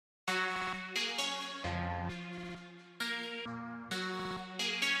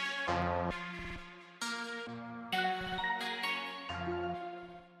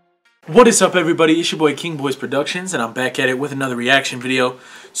What is up, everybody? It's your boy King Boys Productions, and I'm back at it with another reaction video.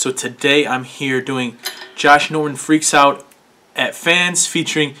 So today I'm here doing Josh Norman Freaks Out at Fans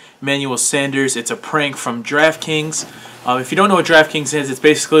featuring Emmanuel Sanders. It's a prank from DraftKings. If you don't know what DraftKings is, it's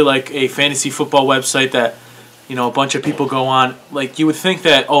basically like a fantasy football website that, you know, a bunch of people go on. Like, you would think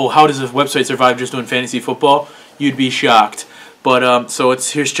that, oh, how does a website survive just doing fantasy football? You'd be shocked. But so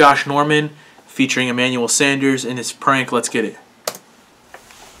here's Josh Norman featuring Emmanuel Sanders in his prank. Let's get it.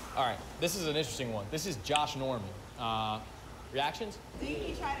 All right, this is an interesting one. This is Josh Norman. Reactions? Do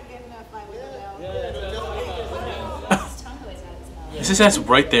you try to get enough fight with Adele? Yeah. Is his ass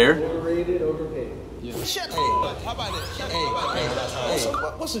right there? Overrated, overpaid. Yeah. Shut up. How about this? Hey.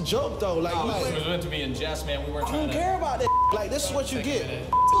 What's a joke though? Like, it was meant to be in jest, man. We weren't trying to. I don't care about that. Like, this is what you get. I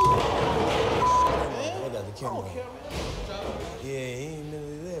got the camera. Yeah, he ain't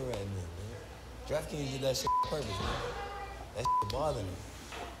really there right now, man. DraftKings did that shit on purpose, man. That shit bothering me.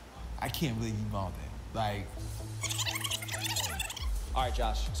 I can't believe you bought that. Like. All right,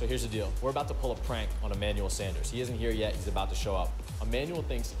 Josh, so here's the deal. We're about to pull a prank on Emmanuel Sanders. He isn't here yet. He's about to show up. Emmanuel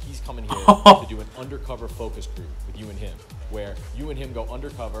thinks he's coming here to do an undercover focus group with you and him, where you and him go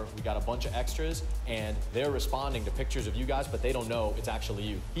undercover. We got a bunch of extras, and they're responding to pictures of you guys, but they don't know it's actually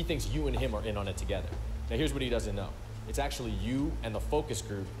you. He thinks you and him are in on it together. Now, here's what he doesn't know. It's actually you and the focus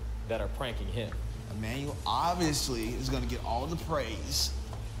group that are pranking him. Emmanuel obviously is gonna get all the praise.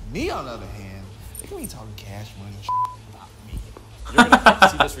 Me, on the other hand, they can be talking cash money and about me. You're gonna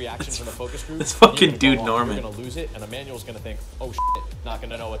see this reaction from the focus group. This fucking dude Norman. You're gonna lose it, and Emmanuel's gonna think, oh shit, not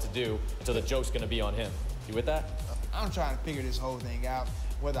gonna know what to do, so the joke's gonna be on him. You with that? I'm trying to figure this whole thing out,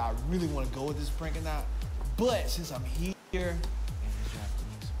 whether I really want to go with this prank or not. But since I'm here in the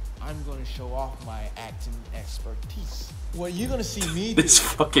DraftKings, I'm going to show off my acting expertise. Well, you're going to see me do. This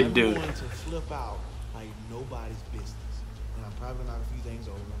fucking dude. I'm going to flip out like nobody's business. And I'm probably going to knock a few things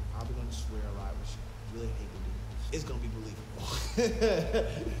over. I'm probably going to swear a lot, which I really hate to do. It's going to be believable.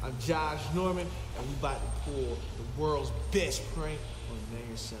 I'm Josh Norman, and we about to pull the world's best prank on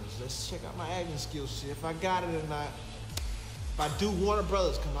Emmanuel Sanders. Let's check out my acting skills, see if I got it or not. If I do, Warner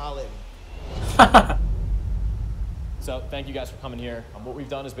Brothers, come holler at me. So thank you guys for coming here. What we've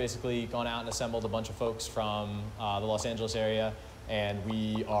done is basically gone out and assembled a bunch of folks from the Los Angeles area, and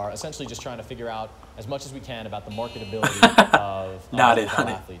we are essentially just trying to figure out as much as we can about the marketability of NFL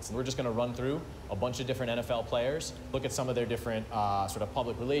athletes. And we're just going to run through a bunch of different NFL players, look at some of their different sort of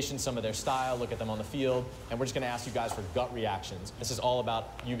public relations, some of their style, look at them on the field, and we're just going to ask you guys for gut reactions. This is all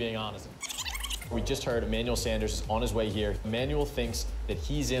about you being honest. We just heard Emmanuel Sanders is on his way here. Emmanuel thinks that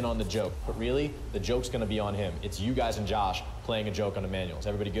he's in on the joke, but really, the joke's gonna be on him. It's you guys and Josh playing a joke on Emmanuel. Is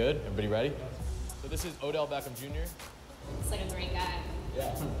everybody good? Everybody ready? So this is Odell Beckham Jr. It's like a great guy.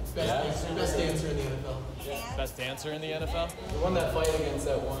 Yeah. Best dancer in the NFL. Yeah. Best dancer in the NFL? The one that fight against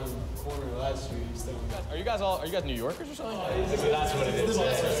that one corner last year. Are you guys New Yorkers or something? That's what it is. This is the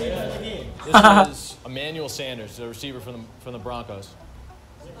best receiver in the game. This is Emmanuel Sanders, the receiver from the Broncos.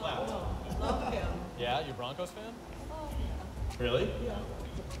 Love him. Yeah, you a Broncos fan? Really? Yeah.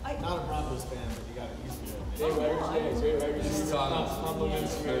 Not a Broncos fan, but you got it. Jay Wagers,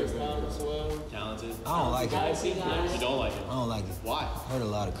 compliments as well. Talented. I don't like it. You don't like him? I don't like it. Why? Heard a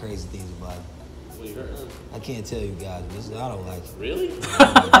lot of crazy things about it. What you heard? I can't tell you guys, but I don't like it. Really?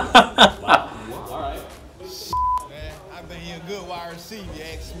 Wow. All right. Man, I think you're a good wide receiver, you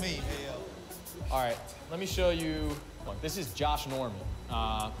ask me, hell. All right, let me show you. Look, this is Josh Norman.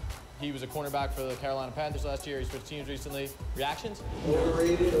 He was a cornerback for the Carolina Panthers last year. He switched teams recently. Reactions?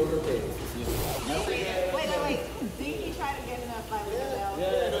 Overrated, overpaid. Wait. Do you try to get enough fight with Adele?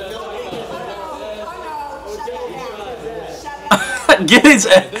 Shut up. Get his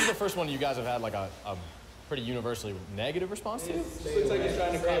ass. This is the first one you guys have had like a pretty universally negative response to. Looks like he's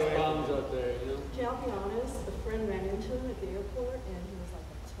trying to cause problems out there, you know? Okay, I'll be honest, a friend ran into him at the airport and he was like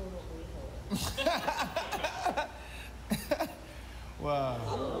a total a-hole.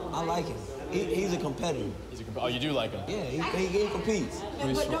 Wow. I like him. He's a competitor. Oh, you do like him? Yeah, he competes.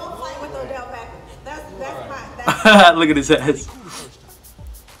 But don't fight with Odell Beckham. That's Look at his ass.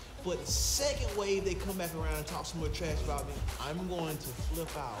 But the second wave they come back around and talk some more trash about me, I'm going to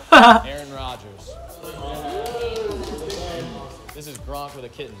flip out. Aaron Rodgers. This is Gronk with a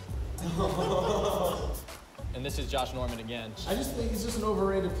kitten. And this is Josh Norman again. I just think he's just an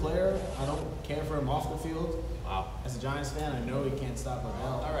overrated player. I don't care for him off the field. Wow. As a Giants fan, I know he can't stop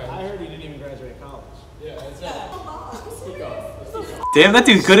Odell. All right. I heard he didn't even graduate college. Yeah, that's it. Damn, that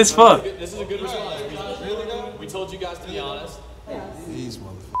dude's good as fuck. This is a good response. We told you guys to be honest. These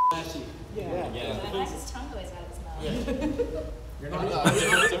motherfuckers. I like his tongue the way it's out of his mouth. You're not.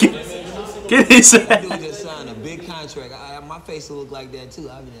 Get his ass. That dude just signed signed a big contract. My face will look like that too.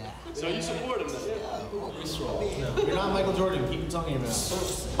 I'll be like, So you support him then? You're not Michael Jordan. Keep talking about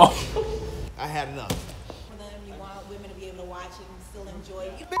Oh. I had enough. For them, you want women to be able to watch it and still enjoy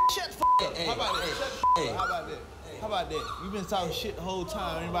it. Bitch, shut the f up. Hey, How about hey, that? Shut the hey. f up. How about that? How about that? You've been talking shit the whole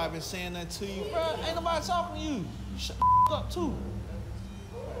time. Anybody been saying that to you? Bro, ain't nobody talking to you. Shut the f up too.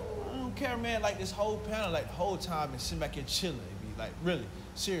 I don't care, man. Like this whole panel, like the whole time, been sitting back here chilling. It be like, really,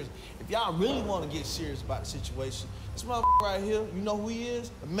 serious. If y'all really want to get serious about the situation, this motherfucker right here, you know who he is?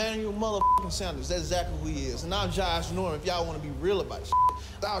 Emmanuel motherfucking Sanders. That's exactly who he is. And I'm Josh Norman. If y'all want to be real about shit,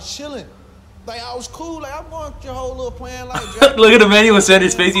 I was chilling. Like I was cool. Like I'm going through your whole little plan. Like Look at Emmanuel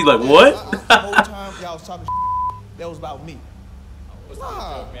Sanders' face. He's like, what? The whole time y'all was talking that was about me.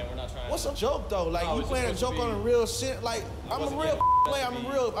 Nah. Joke, man. We're not trying What's a joke though? Like No, you it's playing a just joke supposed on to a be- real shit. Like I'm a wasn't real supposed player. to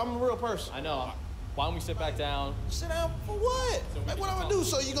I'm a real person. I know. Why don't we sit back down? Sit down for what? Like what I'm gonna do?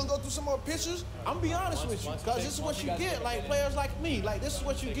 So you gonna go through some more pictures? I'm gonna be honest with you, cause this is what you get. Like players like me. Like this is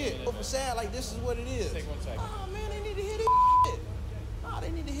what you get. But for sad, like this is what it is. Take 1 second. Oh man, they need to hear this shit. Nah,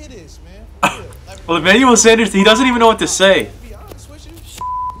 they need to hear this, man. For real. Like, Well, Emmanuel Sanders, he doesn't even know what to say. to be honest with you,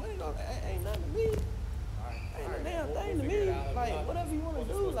 money don't, ain't nothing to me. Ain't a damn thing to me. Like whatever you wanna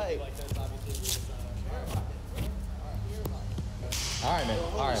do, like. All right, man.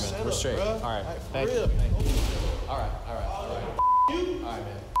 All right, man. We're straight. All right. Thank you. Thank you. All right. All right. All right. All right,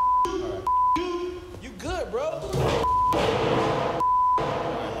 man. All right. You good, bro?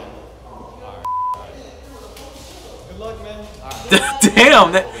 Good luck, man.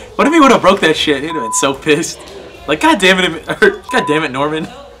 Damn. What if he would have broke that shit? He'd have been so pissed. Like, God damn it, God damn it, Norman.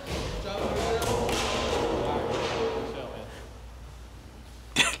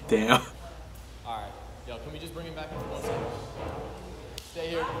 Damn. All right. Yo, can we just bring him back in for 1 second? Stay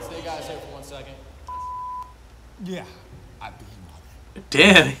here. Stay guys here for 1 second. Yeah. I think he might.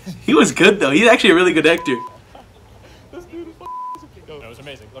 Damn. He was good, though. He's actually a really good actor. That was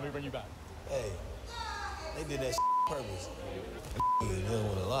amazing. Let me bring you back. hey, they did that purpose. He dealing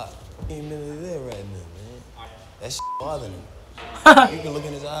with a lot. He ain't mentally there right now, man. That bothering him. You can look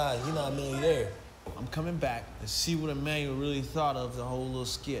in his eyes. He's not mentally there. I'm coming back to see what Emmanuel really thought of the whole little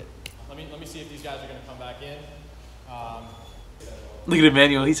skit. Let me see if these guys are gonna come back in. Look at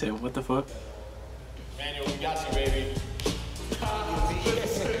Emmanuel. He said, what the fuck? Emmanuel, we got you, baby.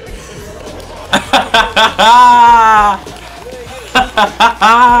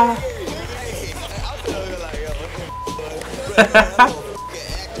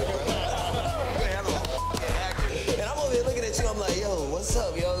 And I'm over here looking at you, I'm like, yo, what's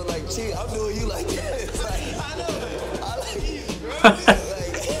up, yo? Like, chill, I'm doing you like this. Like, I know. I like you. Like,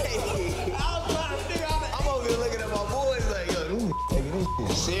 hey. I'm over here looking at my boys like, yo, this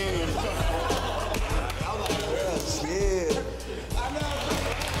is serious. I'm like, bro, chill.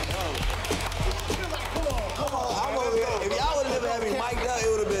 Come on, I'm over here. If y'all would have never had me mic'd up, it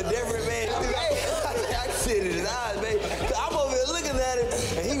would have been different, man. I can see it in his eyes, man. I'm over here looking at him,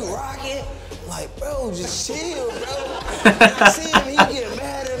 and he rocking. Like, bro, just chill, bro. And I see him, he get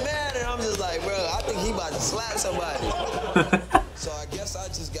mad and mad, and I'm just like, bro, I think he about to slap somebody. So I guess I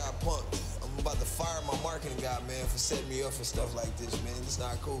just got punked. I'm about to fire my marketing guy, man, for setting me up for stuff like this, man. It's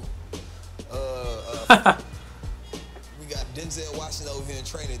not cool. We got Denzel Washington over here in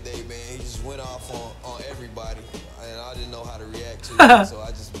training day, man. He just went off on everybody, and I didn't know how to react to it, so I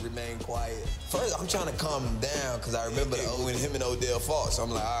just remained quiet. First, I'm trying to calm him down, because I remember when him and Odell fought, so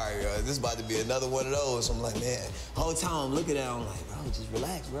I'm like, all right, this is about to be another one of those. So I'm like, man, the whole time I'm looking at him, I'm like, bro, just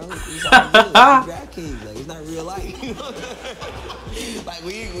relax, bro. It's all good. It's DraftKings. Like, it's not real life. You know? Like,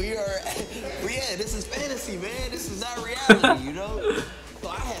 this is fantasy, man. This is not reality, you know? So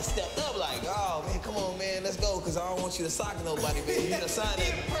I had stepped up like, oh man, come on man, let's go, cause I don't want you to sock nobody, man. You just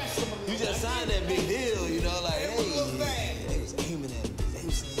signed that big deal, you know, like, hey, they was aiming at me. They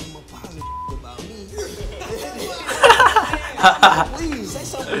was saying more positive about me. Please, say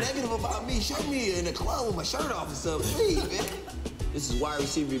something negative about me. Show me in the club with my shirt off and stuff, please, man. This is wide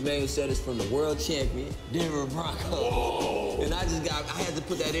receiver Emmanuel Sanders from the world champion, Denver Broncos. And I had to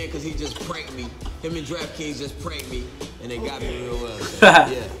put that in because he just pranked me. Him and DraftKings just pranked me, and they got me real well. So,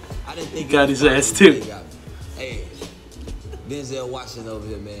 yeah, I didn't think Got his ass too. They got me. Hey, Denzel Washington over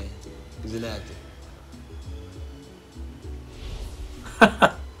here, man. He's an actor.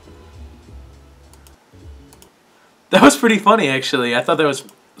 That was pretty funny, actually. I thought that was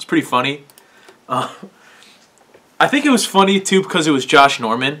pretty funny. I think it was funny, too, because it was Josh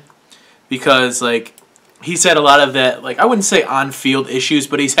Norman. Because, like, he's had a lot of that, like, I wouldn't say on-field issues,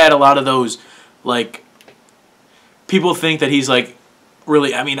 but he's had a lot of those, like, people think that he's, like,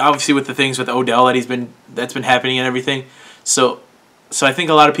 really, I mean, obviously with the things with Odell that's been happening and everything. So I think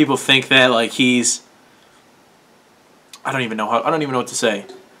a lot of people think that, like, he's, I don't even know what to say.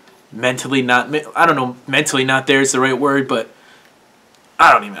 Mentally not, I don't know, mentally not there is the right word, but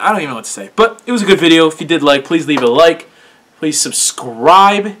I don't even know what to say. But it was a good video. If you did like, please leave a like. Please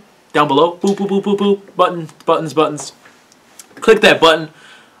subscribe down below. Boop, boop, boop, boop, boop. Buttons. Click that button.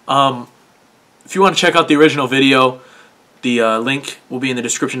 If you want to check out the original video, the link will be in the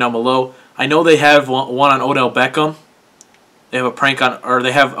description down below. I know they have one on Odell Beckham. They have a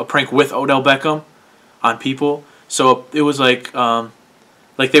prank with Odell Beckham on people. So it was like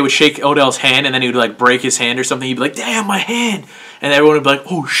they would shake Odell's hand and then he would like break his hand or something. He'd be like, "Damn, my hand!" And everyone would be like,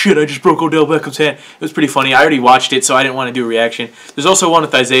 "Oh shit, I just broke Odell Beckham's hand." It was pretty funny. I already watched it, so I didn't want to do a reaction. There's also one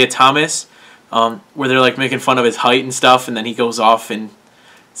with Isaiah Thomas, where they're like making fun of his height and stuff, and then he goes off and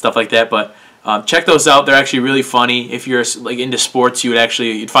stuff like that. But check those out. They're actually really funny. If you're like into sports,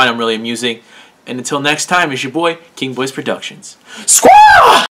 you'd find them really amusing. And until next time, it's your boy King Boys Productions. Squaw!